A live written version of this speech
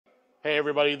Hey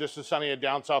everybody, this is Sonny at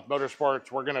Down South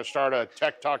Motorsports. We're going to start a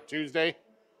Tech Talk Tuesday.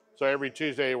 So every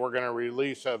Tuesday we're going to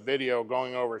release a video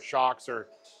going over shocks or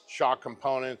shock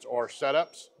components or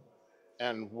setups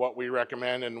and what we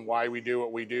recommend and why we do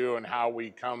what we do and how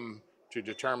we come to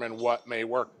determine what may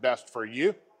work best for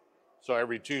you. So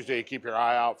every Tuesday keep your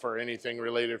eye out for anything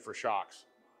related for shocks.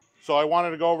 So I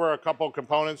wanted to go over a couple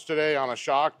components today on a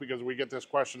shock because we get this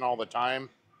question all the time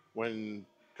when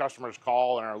customers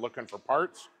call and are looking for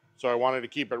parts. So I wanted to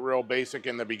keep it real basic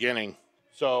in the beginning.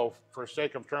 So for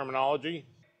sake of terminology,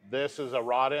 this is a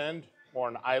rod end or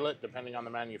an eyelet depending on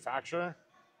the manufacturer,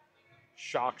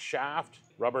 shock shaft,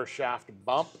 rubber shaft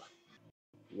bump,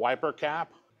 wiper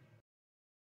cap,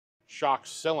 shock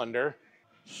cylinder,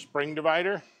 spring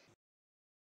divider.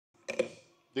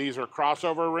 These are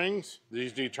crossover rings.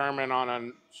 These determine on a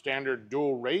standard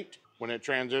dual rate when it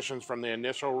transitions from the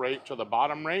initial rate to the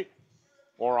bottom rate,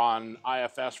 or on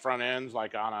IFS front ends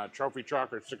like on a trophy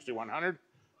truck or 6100.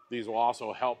 These will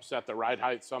also help set the ride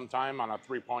height sometime on a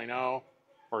 3.0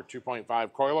 or 2.5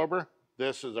 coilover.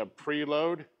 This is a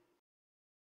preload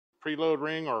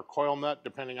ring or coil nut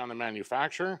depending on the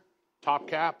manufacturer, top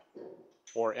cap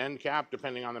or end cap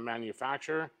depending on the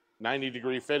manufacturer,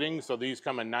 90-degree fittings, so these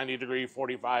come in 90-degree,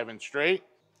 45 and straight,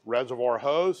 reservoir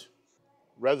hose,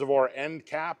 reservoir end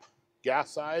cap, gas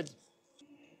side,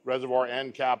 reservoir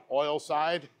end cap oil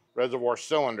side, reservoir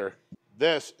cylinder.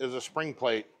 This is a spring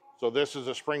plate. So this is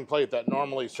a spring plate that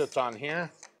normally sits on here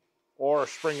or a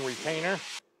spring retainer.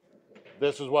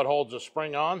 This is what holds the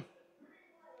spring on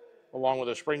along with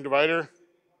a spring divider,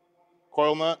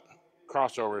 coil nut,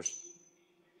 crossovers.